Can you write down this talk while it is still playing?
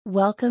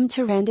Welcome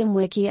to Random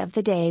Wiki of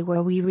the Day,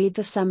 where we read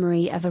the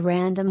summary of a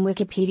random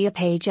Wikipedia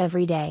page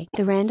every day.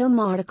 The random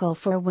article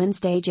for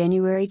Wednesday,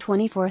 January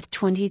 24,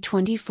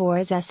 2024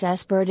 is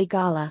SS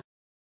Burdigala.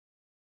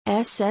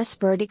 SS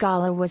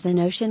Burdigala was an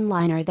ocean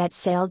liner that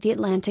sailed the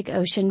Atlantic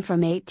Ocean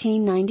from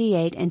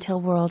 1898 until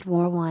World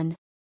War I.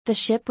 The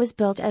ship was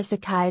built as the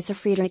Kaiser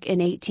Friedrich in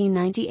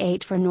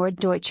 1898 for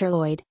Norddeutscher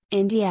Lloyd,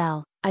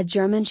 NDL, a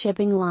German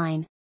shipping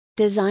line.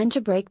 Designed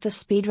to break the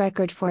speed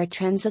record for a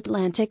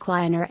transatlantic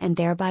liner and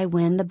thereby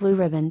win the Blue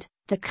Ribbon,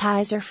 the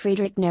Kaiser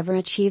Friedrich never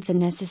achieved the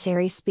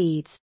necessary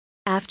speeds.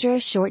 After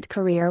a short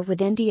career with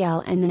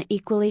NDL and an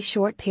equally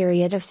short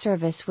period of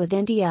service with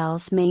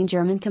NDL's main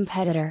German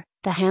competitor,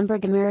 the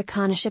Hamburg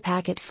Amerikanische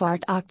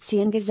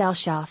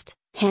Paketfahrtaktiengesellschaft,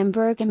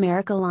 Hamburg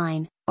America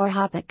Line, or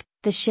HAPAC,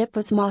 the ship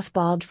was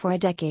mothballed for a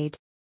decade.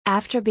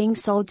 After being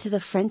sold to the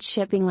French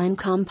shipping line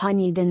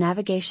Compagnie de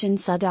Navigation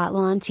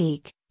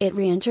Sud-Atlantique, it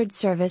re-entered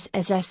service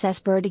as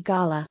SS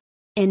Burdigala.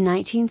 In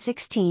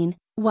 1916,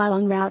 while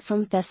en route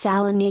from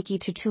Thessaloniki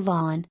to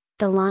Toulon,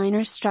 the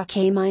liner struck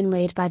a mine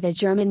laid by the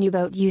German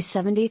U-boat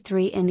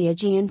U-73 in the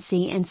Aegean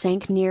Sea and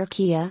sank near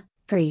Kea,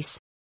 Greece.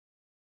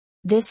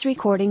 This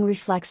recording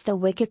reflects the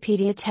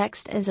Wikipedia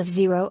text as of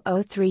 03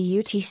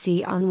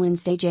 UTC on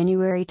Wednesday,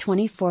 January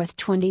 24,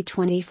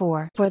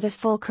 2024. For the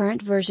full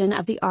current version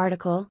of the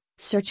article,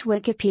 search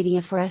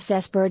Wikipedia for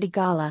SS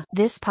Burdigala.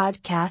 This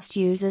podcast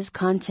uses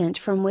content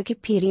from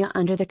Wikipedia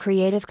under the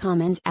Creative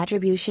Commons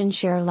Attribution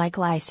Share Alike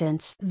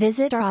license.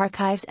 Visit our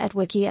archives at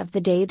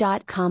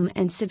wikioftheday.com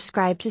and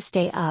subscribe to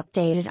stay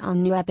updated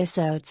on new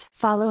episodes.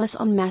 Follow us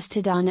on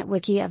Mastodon at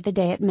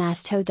wikioftheday at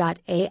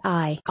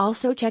masto.ai.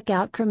 Also check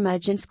out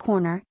Curmudgeon's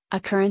Corner, a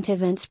current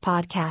events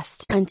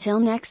podcast. Until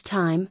next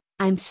time,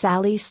 I'm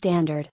Sally Standard.